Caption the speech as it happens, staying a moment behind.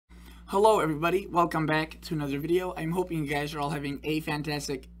Hello everybody, welcome back to another video. I'm hoping you guys are all having a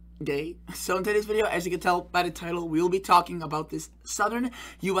fantastic day. So in today's video, as you can tell by the title, we will be talking about this southern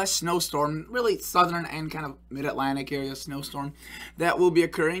US snowstorm, really southern and kind of mid-Atlantic area snowstorm that will be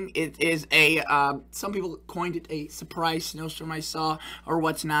occurring. It is a, some people coined it a surprise snowstorm I saw or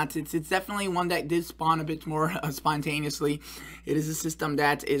what's not. It's definitely one that did spawn a bit more spontaneously. It is a system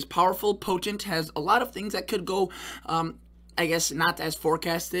that is powerful, potent, has a lot of things that could go I guess not as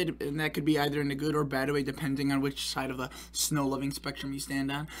forecasted, and that could be either in a good or bad way depending on which side of the snow-loving spectrum you stand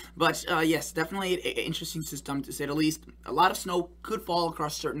on. But yes, definitely an interesting system to say the least. A lot of snow could fall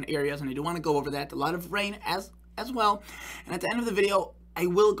across certain areas, and I do want to go over that. A lot of rain as well. And at the end of the video, I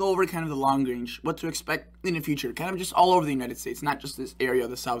will go over kind of the long range, what to expect in the future, kind of just all over the United States, not just this area of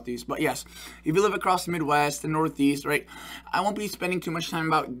the Southeast. But yes, if you live across the Midwest, the Northeast, right, I won't be spending too much time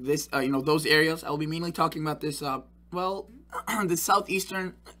about this, those areas. I'll be mainly talking about this, the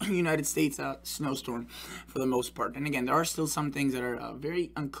southeastern United States snowstorm for the most part. And again, there are still some things that are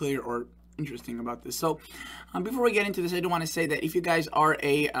very unclear or interesting about this. So before we get into this, I do want to say that if you guys are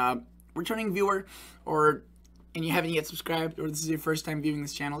a returning viewer and you haven't yet subscribed, or this is your first time viewing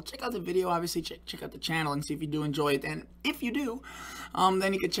this channel, check out the video. Obviously check out the channel and see if you do enjoy it. And if you do,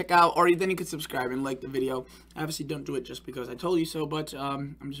 then you could check out, or then you could subscribe and like the video. Obviously don't do it just because I told you so, but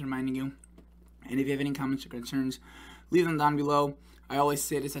I'm just reminding you. And if you have any comments or concerns, leave them down below. I always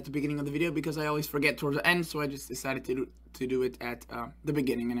say this at the beginning of the video because I always forget towards the end, so I just decided to do it at the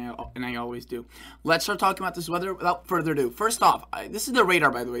beginning, and I always do. Let's start talking about this weather without further ado. First off, this is the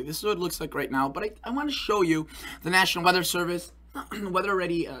radar, by the way. This is what it looks like right now, but I want to show you the National Weather Service weather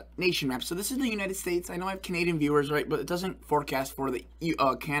ready nation map. So this is the United States. I know I have Canadian viewers, right, but it doesn't forecast for the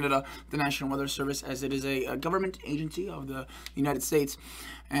Canada, the National Weather Service, as it is a government agency of the United States,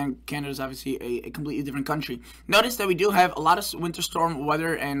 and Canada is obviously a completely different country. Notice that we do have a lot of winter storm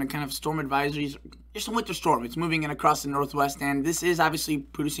weather and kind of storm advisories. Just a winter storm. It's moving in across the Northwest, and this is obviously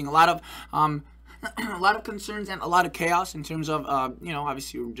producing a lot of a lot of concerns and a lot of chaos in terms of,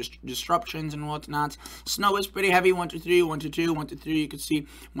 obviously just disruptions and whatnot. Snow is pretty heavy, 1 to 3, 1 to 2, 1 to 3. You could see,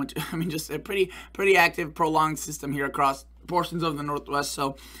 just a pretty active, prolonged system here across portions of the Northwest.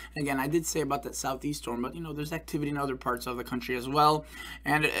 So again, I did say about that southeast storm, but there's activity in other parts of the country as well.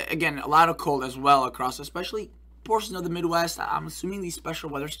 And again, a lot of cold as well across, especially portions of the Midwest. I'm assuming these special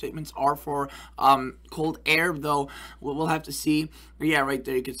weather statements are for cold air, though we'll have to see. Yeah, right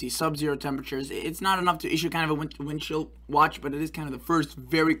there you can see sub-zero temperatures. It's not enough to issue kind of a wind chill watch, but it is kind of the first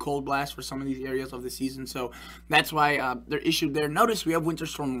very cold blast for some of these areas of the season, so that's why they're issued there. Notice we have winter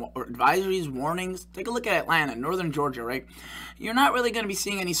storm advisories, warnings. Take a look at Atlanta, northern Georgia, right? You're not really going to be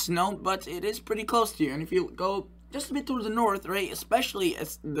seeing any snow, but it is pretty close to you, and if you go just a bit towards the north, right, especially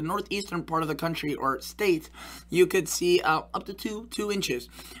as the northeastern part of the country or state, you could see up to 2 inches.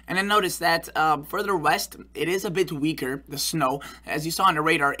 And then notice that further west, it is a bit weaker, the snow. As you saw on the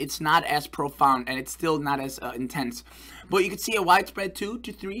radar, it's not as profound, and it's still not as intense. But you could see a widespread 2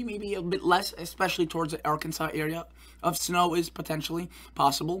 to 3, maybe a bit less, especially towards the Arkansas area of snow is potentially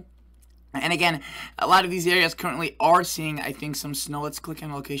possible. And again, a lot of these areas currently are seeing, I think, some snow. Let's click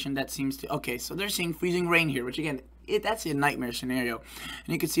on a location that seems to... Okay, so they're seeing freezing rain here, which again, that's a nightmare scenario.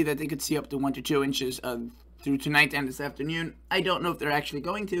 And you can see that they could see up to 1 to 2 inches through tonight and this afternoon. I don't know if they're actually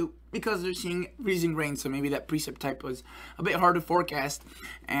going to, because they're seeing freezing rain, so maybe that precip type was a bit hard to forecast.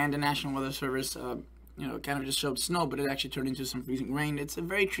 And the National Weather Service... kind of just showed snow, but it actually turned into some freezing rain. It's a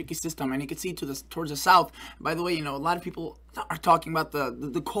very tricky system, and you can see towards the south. By the way, a lot of people are talking about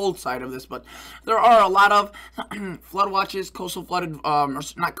the cold side of this, but there are a lot of flood watches, coastal flooded, or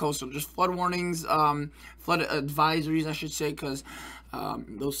not coastal, just flood warnings, flood advisories, I should say, because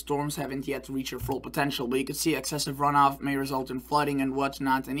those storms haven't yet reached their full potential, but you can see excessive runoff may result in flooding and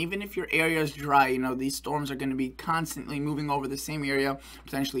whatnot. And even if your area is dry, these storms are going to be constantly moving over the same area,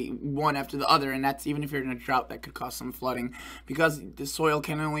 potentially one after the other, and that's even if you're in a drought, that could cause some flooding because the soil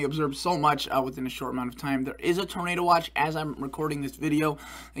can only absorb so much within a short amount of time. There is a tornado watch as I'm recording this video.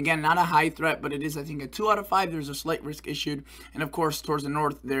 Again, not a high threat, but it is, I think, a 2 out of 5. There's a slight risk issued, and of course towards the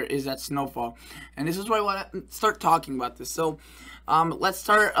north there is that snowfall, and this is why I want to start talking about this. So let's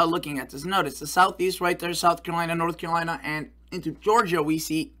start looking at this. Notice the southeast right there, South Carolina, North Carolina, and into Georgia, we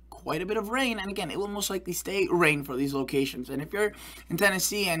see quite a bit of rain. And again, it will most likely stay rain for these locations. And if you're in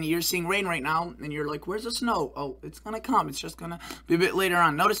Tennessee and you're seeing rain right now, and you're like, where's the snow? Oh, it's going to come. It's just going to be a bit later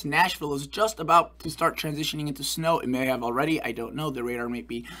on. Notice Nashville is just about to start transitioning into snow. It may have already. I don't know. The radar may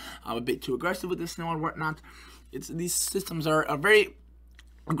be a bit too aggressive with the snow or whatnot. These systems are very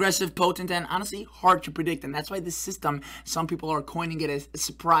aggressive, potent, and honestly hard to predict. And that's why this system, some people are coining it as a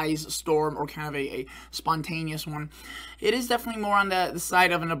surprise storm or kind of a spontaneous one. It is definitely more on the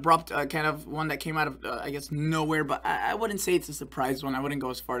side of an abrupt kind of one that came out of, I guess, nowhere. But I wouldn't say it's a surprise one. I wouldn't go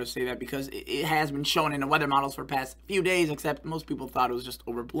as far to say that, because it has been shown in the weather models for the past few days, except most people thought it was just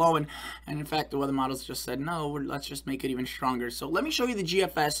overblown. And in fact, the weather models just said, no, let's just make it even stronger. So let me show you the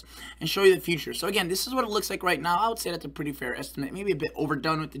GFS and show you the future. So again, this is what it looks like right now. I would say that's a pretty fair estimate, maybe a bit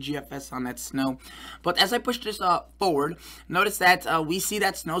overdone with the GFS on that snow. But as I push this forward, notice that we see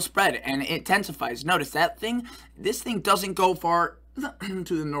that snow spread and it intensifies. Notice that this thing doesn't go far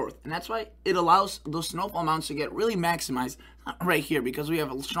to the north, and that's why it allows those snowfall amounts to get really maximized right here, because we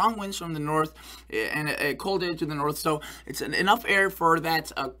have strong winds from the north and a cold air to the north, so it's enough air for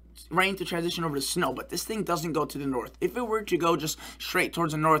that rain to transition over to snow. But this thing doesn't go to the north. If it were to go just straight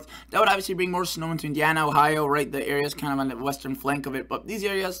towards the north, that would obviously bring more snow into Indiana, Ohio, right? The areas kind of on the western flank of it, but these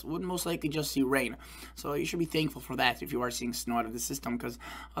areas would most likely just see rain. So you should be thankful for that if you are seeing snow out of the system, because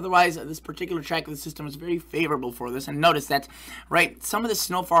otherwise this particular track of the system is very favorable for this. And notice that, right, some of the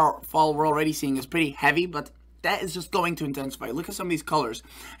snowfall we're already seeing is pretty heavy, but that is just going to intensify. Look at some of these colors.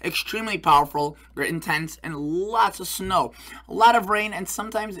 Extremely powerful, they're intense, and lots of snow. A lot of rain, and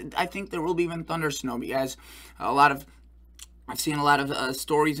sometimes I think there will be even thunder snow, because I've seen a lot of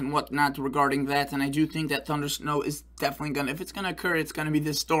stories and whatnot regarding that, and I do think that thunder snow is definitely gonna, if it's gonna occur, it's gonna be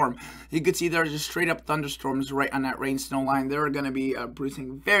this storm. You could see there are just straight up thunderstorms right on that rain snow line. They're gonna be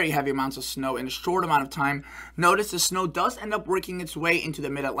producing very heavy amounts of snow in a short amount of time. Notice the snow does end up working its way into the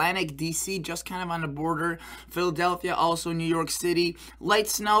mid-Atlantic, DC, just kind of on the border, Philadelphia, also New York City. Light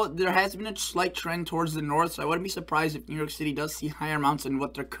snow, there has been a slight trend towards the north, so I wouldn't be surprised if New York City does see higher amounts than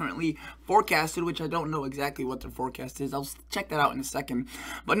what they're currently forecasted, which I don't know exactly what their forecast is. I'll check that out in a second.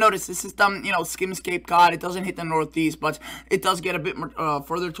 But notice this system, skims Cape Cod. It doesn't hit the northeast, but it does get a bit more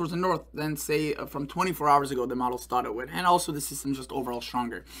further towards the north than, say, from 24 hours ago the model started with. And also the system's just overall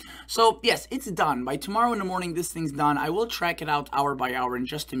stronger. So yes, it's done. By tomorrow in the morning, this thing's done. I will track it out hour by hour in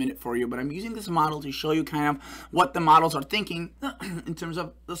just a minute for you, but I'm using this model to show you kind of what the models are thinking in terms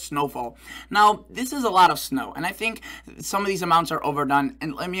of the snowfall. Now, this is a lot of snow, and I think some of these amounts are overdone,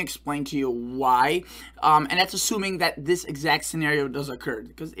 and let me explain to you why. And that's assuming that this exact scenario does occur,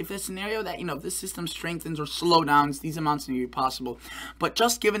 because if the scenario that, if this system strengthens or slows down, these amounts may be possible. But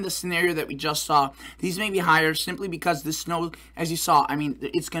just given the scenario that we just saw, these may be higher simply because the snow, as you saw,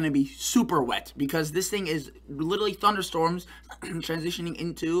 it's going to be super wet, because this thing is literally thunderstorms transitioning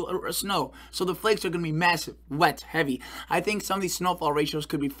into a snow. So the flakes are going to be massive, wet, heavy. I think some of these snowfall ratios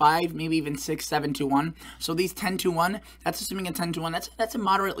could be 5, maybe even 6, 7 to 1. So these 10 to 1, that's assuming a 10 to 1. That's a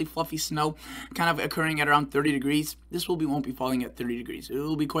moderately fluffy snow kind of occurring at around 30 degrees. This won't be falling at 30 degrees. It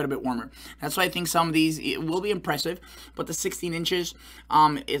will be quite a bit warmer. That's why I think some of these, it will be impressive, but the 16 inches,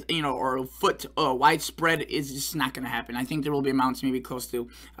 or a foot widespread is just not going to happen. I think there will be amounts maybe close to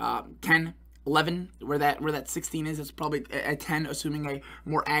 10, 11, where that 16 is. It's probably at 10, assuming a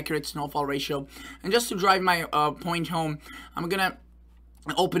more accurate snowfall ratio. And just to drive my point home, I'm gonna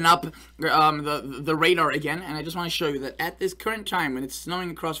open up the radar again, and I just want to show you that at this current time when it's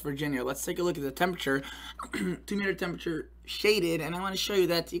snowing across Virginia, let's take a look at the temperature. 2-meter temperature shaded, and I want to show you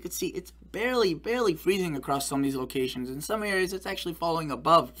that you can see it's barely freezing across some of these locations. In some areas it's actually falling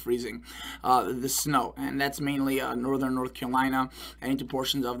above freezing, the snow, and that's mainly northern North Carolina and into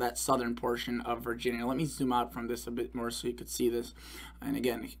portions of that southern portion of Virginia. Let me zoom out from this a bit more so you could see this. And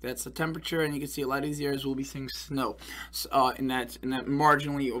again, that's the temperature, and you can see a lot of these areas will be seeing snow in that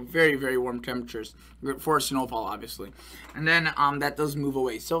marginally very warm temperatures for snowfall, obviously. And then that does move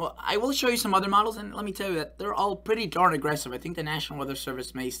away. So I will show you some other models, and let me tell you that they're all pretty darn aggressive. I think the National Weather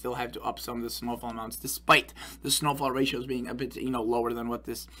Service may still have to up some of the snowfall amounts, despite the snowfall ratios being a bit lower than what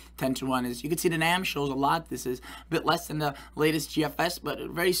this 10 to 1 is. You can see the NAM shows a lot. This is a bit less than the latest GFS, but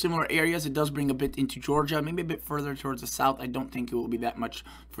very similar areas. It does bring a bit into Georgia, maybe a bit further towards the south. I don't think it will be that much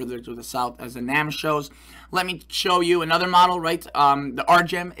further to the south as the NAM shows. Let me show you another model, right? The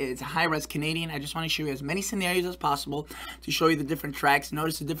RGEM is high-res Canadian. I just want to show you as many scenarios as possible to show you the different tracks.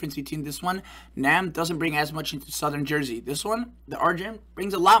 Notice the difference between this one. NAM doesn't bring as much into southern Jersey. This one, the RGEM,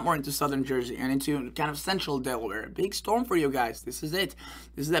 brings a lot more into southern Jersey and into kind of central Delaware. Big storm for you guys. This is it.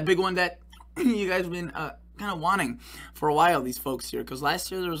 This is that big one that you guys have been kind of wanting for a while, these folks here, because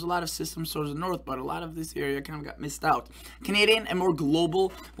last year there was a lot of systems towards the north, but a lot of this area kind of got missed out. Canadian and more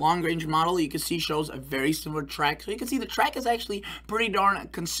global long-range model, you can see, shows a very similar track. So you can see the track is actually pretty darn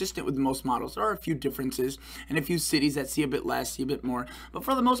consistent with most models. There are a few differences and a few cities that see a bit less, see a bit more, but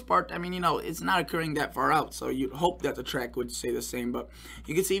for the most part, I mean, you know, it's not occurring that far out, so you'd hope that the track would stay the same. But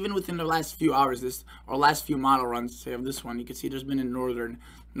you can see even within the last few hours, last few model runs, say of this one, you can see there's been a northern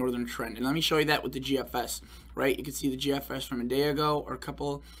trend. And let me show you that with the GFS, right? You can see the GFS from a day ago or a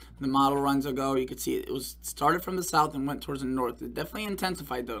couple the model runs ago. You can see it was started from the south and went towards the north. It definitely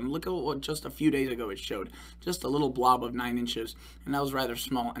intensified though. And look at what just a few days ago it showed. Just a little blob of 9 inches, and that was rather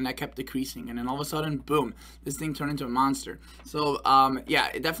small, and that kept decreasing. And then all of a sudden, boom, this thing turned into a monster. So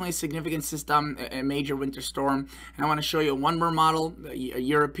yeah, definitely a significant system, a major winter storm. And I want to show you one more model, a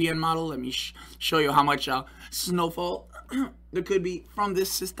European model. Let me show you how much snowfall there could be from this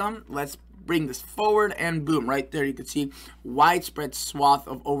system. Let's bring this forward, and boom, right there you can see widespread swath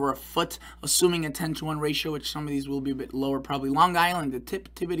of over a foot, assuming a 10-to-1 ratio, which some of these will be a bit lower. Probably Long Island, the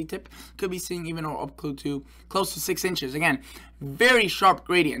tippity tip, could be seeing even up close to 6 inches. Again, very sharp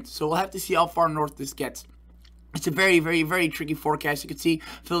gradient, so we'll have to see how far north this gets. It's a very, very, very tricky forecast. You can see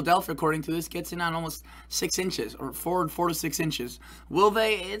Philadelphia, according to this, gets in on almost 6 inches, or 4 to 6 inches. Will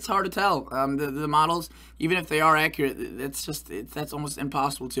they? It's hard to tell. The models, even if they are accurate, that's almost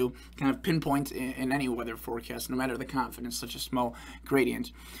impossible to kind of pinpoint in any weather forecast, no matter the confidence, such a small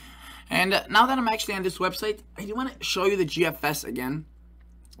gradient. And now that I'm actually on this website, I do want to show you the GFS again.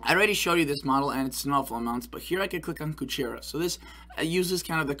 I already showed you this model and its snowfall amounts, but here I could click on Kuchera. So this uses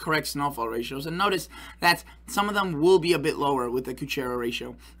kind of the correct snowfall ratios, and notice that some of them will be a bit lower with the Kuchera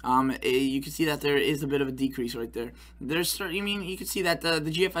ratio. You can see that there is a bit of a decrease right there. You can see that the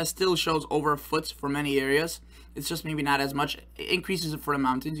GFS still shows over a foot for many areas. It's just maybe not as much. It increases for the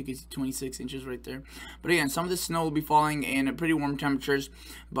mountains. You can see 26 inches right there. But again, some of the snow will be falling in pretty warm temperatures,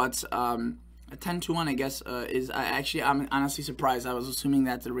 but a 10-to-1, I guess, I'm honestly surprised. I was assuming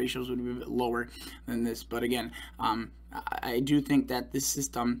that the ratios would be a bit lower than this. But again, I do think that this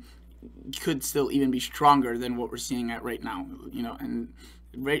system could still even be stronger than what we're seeing at right now. You know, and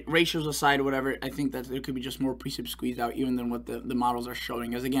ratios aside, whatever, I think that there could be just more precip squeezed out even than what the models are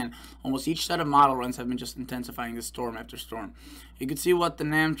showing. As again, almost each set of model runs have been just intensifying the storm after storm. You can see what the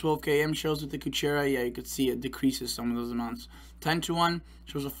NAM 12KM shows with the Kuchera. Yeah, you could see it decreases some of those amounts. 10-to-1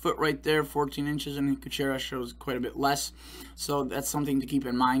 shows a foot right there, 14 inches, and Kuchera shows quite a bit less. So that's something to keep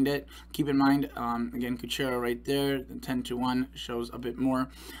in mind. Again, Kuchera right there, the 10-to-1 shows a bit more.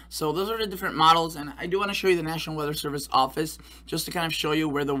 So those are the different models, and I do want to show you the National Weather Service office just to kind of show you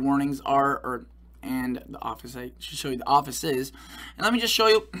where the warnings are, and the office. I should show you the offices. And let me just show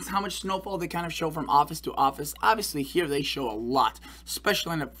you how much snowfall they kind of show from office to office. Obviously here they show a lot,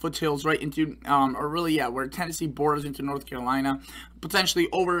 especially in the foothills right into, where Tennessee borders into North Carolina. Potentially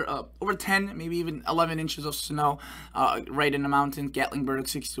over 10, maybe even 11 inches of snow right in the mountains. Gatlinburg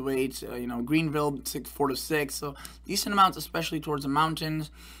 6 to 8, Greenville 4 to 6. So decent amounts, especially towards the mountains.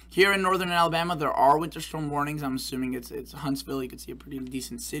 Here in northern Alabama, there are winter storm warnings. I'm assuming it's Huntsville. You can see a pretty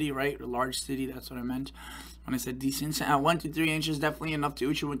decent city, right? A large city. That's what I meant when I said decent. 1 to 3 inches, definitely enough to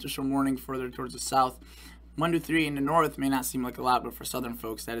issue winter storm warning further towards the south. 1 to 3 in the north may not seem like a lot, but for southern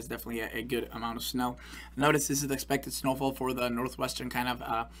folks, that is definitely a good amount of snow. Notice this is the expected snowfall for the northwestern kind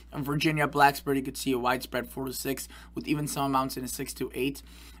of Virginia, Blacksburg. You could see a widespread 4 to 6, with even some amounts in a 6 to 8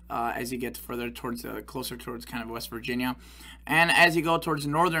 as you get further towards, closer towards kind of West Virginia. And as you go towards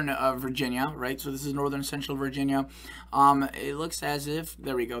northern Virginia, right, so this is northern central Virginia, it looks as if,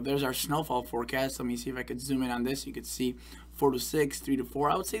 there we go, there's our snowfall forecast. Let me see if I could zoom in on this. You could see 4 to 6, 3 to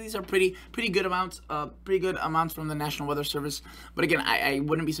 4. I would say these are pretty good amounts, from the National Weather Service. But again, I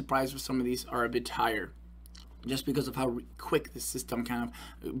wouldn't be surprised if some of these are a bit higher, just because of how quick this system kind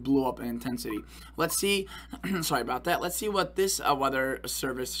of blew up in intensity. Let's see, sorry about that. Let's see what this weather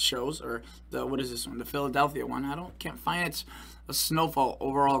service shows, or what is this one? The Philadelphia one. Can't find its a snowfall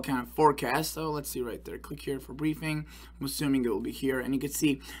overall kind of forecast. So let's see right there. Click here for briefing. I'm assuming it will be here, and you can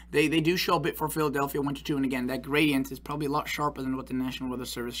see they do show a bit for Philadelphia 1 to 2, and again that gradient is probably a lot sharper than what the National Weather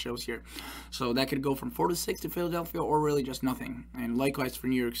Service shows here. So that could go from 4 to 6 to Philadelphia, or really just nothing, and likewise for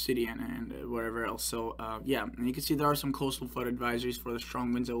New York City and wherever else. So yeah, and you can see there are some coastal flood advisories for the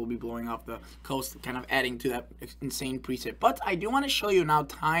strong winds that will be blowing off the coast, kind of adding to that insane precip. But I do want to show you now,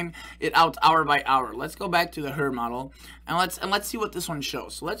 time it out hour by hour. Let's go back to the HER model, and let's see what this one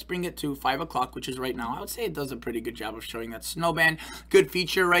shows. So let's bring it to 5 o'clock, which is right now. I would say it does a pretty good job of showing that snow band. Good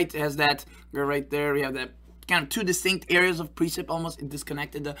feature, right? It has that right there. We have that kind of two distinct areas of precip, almost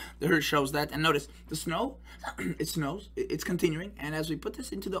disconnected. The HER shows that. And notice the snow, it snows, it's continuing. And as we put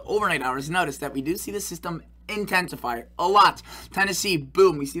this into the overnight hours, notice that we do see the system intensify a lot. Tennessee,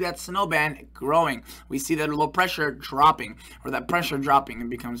 boom, we see that snow band growing. We see that low pressure dropping, or that pressure dropping, and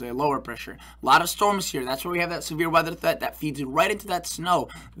becomes a lower pressure. A lot of storms here. That's where we have that severe weather threat that feeds right into that snow.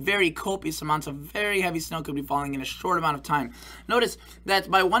 Very copious amounts of very heavy snow could be falling in a short amount of time. Notice that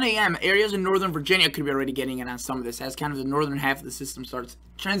by 1 a.m., areas in northern Virginia could be already getting in on some of this, as kind of the northern half of the system starts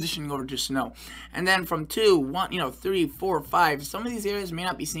transitioning over to snow. And then from 2, 1, 3, 4, 5, some of these areas may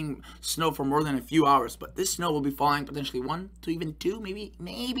not be seeing snow for more than a few hours, but this snow will be falling potentially 1 to even 2, maybe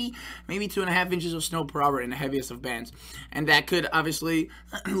 2.5 inches of snow per hour in the heaviest of bands. And that could obviously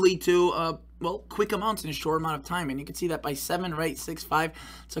lead to well, quick amounts in a short amount of time. And you can see that by 7, right, 6, 5,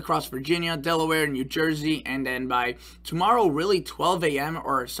 it's across Virginia, Delaware, New Jersey. And then by tomorrow, really 12 a.m.,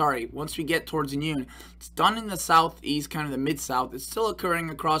 or sorry, once we get towards noon, it's done in the southeast, kind of the mid-south. It's still occurring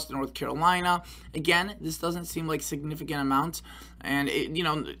across North Carolina. Again, this doesn't seem like significant amounts. And,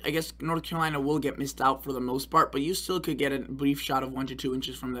 I guess North Carolina will get missed out for the most part, but you still could get a brief shot of 1 to 2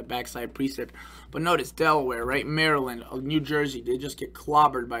 inches from that backside precip. But notice Delaware, right, Maryland, New Jersey, they just get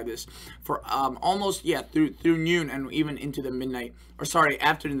clobbered by this for almost, through noon and even into the midnight, or sorry,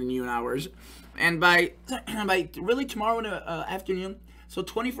 after the noon hours. And by really tomorrow afternoon, so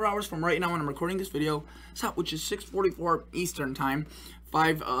 24 hours from right now when I'm recording this video, which is 6:44 Eastern time,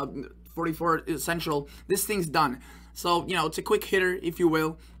 5:44 Central, this thing's done. So, it's a quick hitter, if you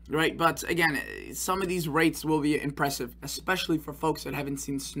will, right? But again, some of these rates will be impressive, especially for folks that haven't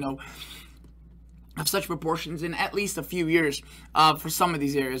seen snow of such proportions in at least a few years, for some of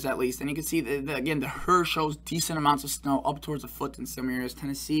these areas at least. And you can see again the HER shows decent amounts of snow, up towards a foot in some areas.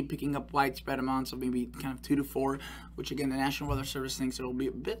 Tennessee picking up widespread amounts of maybe kind of 2 to 4, which again the National Weather Service thinks it'll be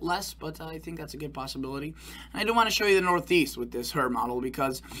a bit less, but I think that's a good possibility. And I do want to show you the Northeast with this HER model,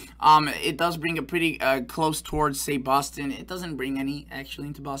 because it does bring a pretty close towards, say, Boston. It doesn't bring any actually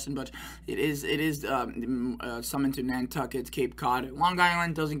into Boston, but it is some into Nantucket, Cape Cod. Long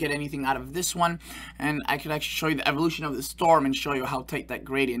Island doesn't get anything out of this one. And I could actually show you the evolution of the storm and show you how tight that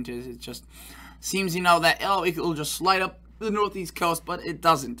gradient is. It just seems, that, it will just slide up the northeast coast, but it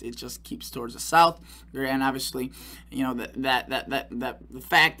doesn't. It just keeps towards the south. And obviously, the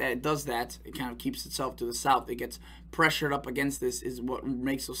fact that it does that, it kind of keeps itself to the south. It gets pressured up against this is what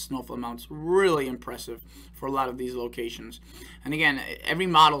makes those snowfall amounts really impressive for a lot of these locations. And again, every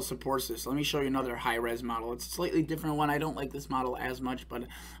model supports this. Let me show you another high-res model. It's a slightly different one. I don't like this model as much, but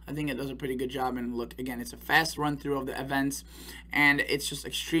I think it does a pretty good job. And look, again, it's a fast run-through of the events, and it's just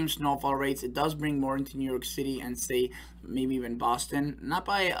extreme snowfall rates. It does bring more into New York City and, say, maybe even Boston. Not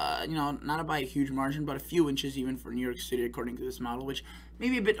by, not by a huge margin, but a few inches even for New York City, according to this model, which may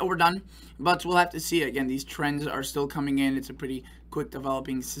be a bit overdone, but we'll have to see. Again, these trends are still coming in. It's a pretty quick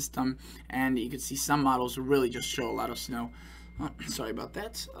developing system, and you can see some models really just show a lot of snow. Sorry about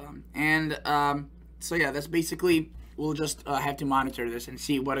that. So yeah, that's basically, we'll just have to monitor this and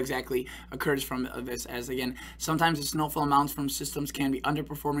see what exactly occurs from this, as again, sometimes the snowfall amounts from systems can be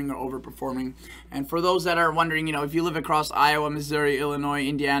underperforming or overperforming. And for those that are wondering, if you live across Iowa, Missouri, Illinois,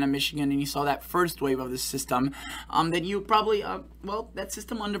 Indiana, Michigan, and you saw that first wave of the system, then you probably, that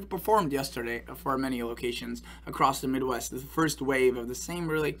system underperformed yesterday for many locations across the Midwest. The first wave of the same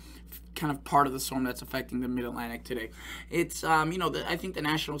really kind of part of the storm that's affecting the Mid-Atlantic today. It's, I think the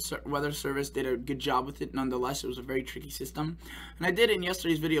National Weather Service did a good job with it. Nonetheless, it was a very tricky system. And I did in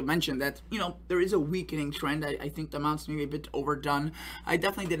yesterday's video mention that, there is a weakening trend. I think the amounts may be a bit overdone. I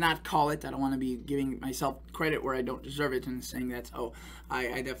definitely did not call it. I don't want to be giving myself credit where I don't deserve it and saying that,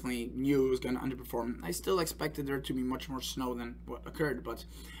 I definitely knew it was going to underperform. I still expected there to be much more snow than what occurred, but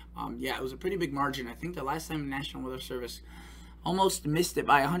yeah, it was a pretty big margin. I think the last time the National Weather Service almost missed it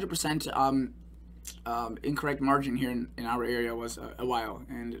by 100% incorrect margin here in our area was a while.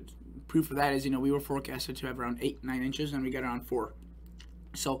 And proof of that is, we were forecasted to have around 8-9 inches, and we got around 4.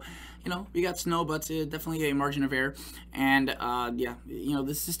 So, we got snow, but definitely a margin of error. And, yeah,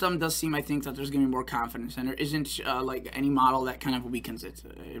 the system does seem, I think, that there's going to be more confidence. And there isn't, like, any model that kind of weakens it.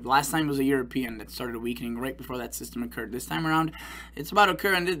 Last time it was a European that started weakening right before that system occurred. This time around, it's about to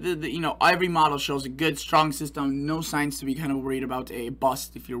occur. And, every model shows a good, strong system. No signs to be kind of worried about a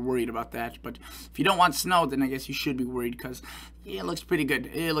bust if you're worried about that. But if you don't want snow, then I guess you should be worried, because it looks pretty good.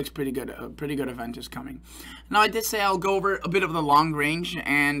 It looks pretty good. A pretty good event is coming. Now, I did say I'll go over a bit of the long range.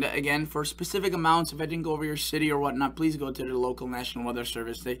 And, again, again, for specific amounts, if I didn't go over your city or whatnot, please go to the local National Weather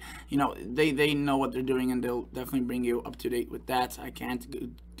Service. They, they know what they're doing, and they'll definitely bring you up to date with that. I can't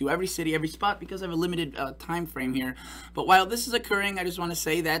do every city, every spot, because I have a limited time frame here. But while this is occurring, I just want to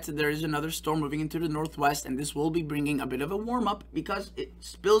say that there is another storm moving into the northwest, and this will be bringing a bit of a warm-up because it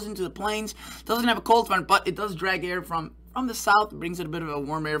spills into the plains. Doesn't have a cold front, but it does drag air from the south. It brings it a bit of a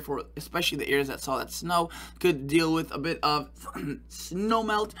warm air for especially the areas that saw that snow. Could deal with a bit of snow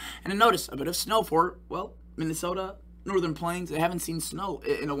melt. And notice a bit of snow for, well, Minnesota, northern plains. They haven't seen snow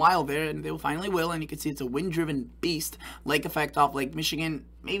in a while there, and they finally will. And you can see it's a wind-driven beast. Lake effect off Lake Michigan.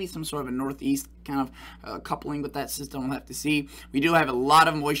 Maybe some sort of a northeast kind of coupling with that system. We'll have to see. We do have a lot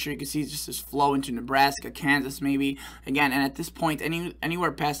of moisture. You can see just this flow into Nebraska, Kansas, maybe. Again, and at this point,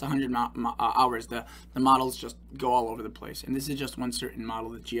 anywhere past 100 hours, the models just go all over the place. And this is just one certain model,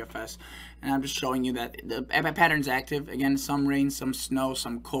 the GFS. And I'm just showing you that the pattern's active. Again, some rain, some snow,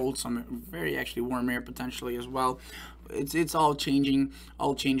 some cold, some very actually warm air potentially as well. It's all changing,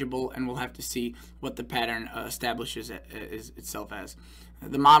 all changeable, and we'll have to see what the pattern establishes itself as.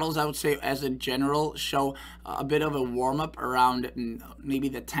 The models, I would say, as a general, show a bit of a warm-up around maybe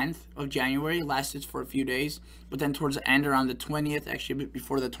the 10th of January. Lasted for a few days, but then towards the end, around the 20th, actually a bit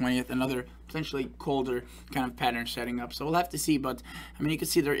before the 20th, another potentially colder kind of pattern setting up. So we'll have to see, but I mean, you can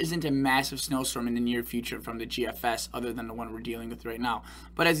see there isn't a massive snowstorm in the near future from the GFS other than the one we're dealing with right now.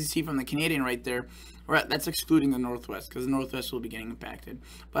 But as you see from the Canadian right there, that's excluding the Northwest, because the Northwest will be getting impacted.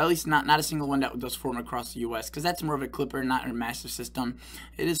 But at least not a single one that does form across the U.S., because that's more of a clipper, not a massive system.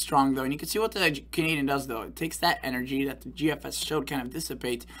 It is strong, though, and you can see what the Canadian does, though. It takes that energy that the GFS showed kind of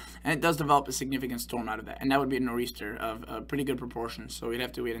dissipate, and it does develop a significant storm out of that. And that would be a nor'easter of pretty good proportions, so we'd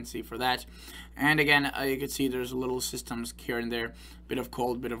have to wait and see for that. And again, you can see there's little systems here and there, bit of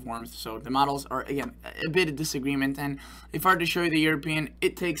cold, bit of warmth. So the models are, again, a bit of disagreement. And if I were to show you the European,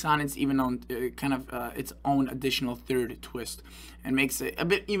 it takes on its its own additional third twist and makes it a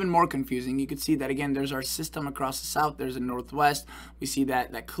bit even more confusing. You can see that, again, there's our system across the south, there's a northwest. We see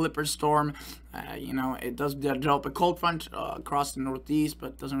that clipper storm, it does develop a cold front across the northeast,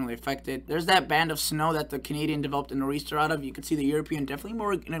 but doesn't really affect it. There's that band of snow that the Canadian developed a nor'easter out of. You can see the European definitely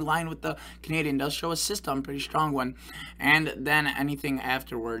more in line with the Canadian, does show a system, pretty strong one. And then anything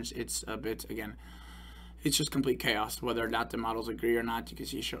afterwards, it's a bit, again, it's just complete chaos, whether or not the models agree or not. You can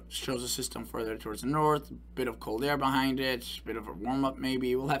see it shows a system further towards the north, a bit of cold air behind it, a bit of a warm-up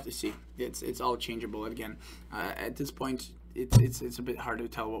maybe. We'll have to see. It's all changeable. Again, at this point, it's a bit hard to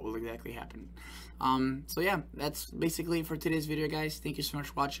tell what will exactly happen. So yeah, that's basically it for today's video, guys. Thank you so much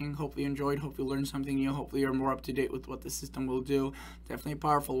for watching. Hopefully you enjoyed. Hopefully you learned something new. Hopefully you're more up to date with what the system will do. Definitely a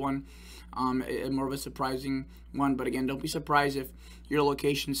powerful one. More of a surprising one. But again, don't be surprised if your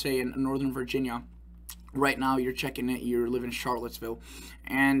location, say in Northern Virginia, right now you're checking it, you live in Charlottesville,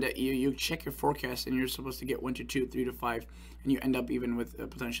 and you check your forecast and you're supposed to get 1 to 2, 3 to 5, and you end up even with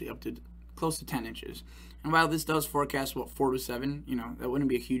potentially up to close to 10 inches. And while this does forecast, 4 to 7, that wouldn't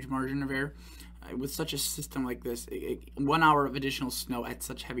be a huge margin of error. With such a system like this, 1 hour of additional snow at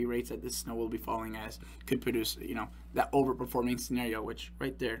such heavy rates that this snow will be falling as could produce, that overperforming scenario, which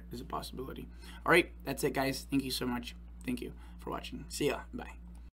right there is a possibility. All right, that's it, guys. Thank you so much. Thank you for watching. See ya. Bye.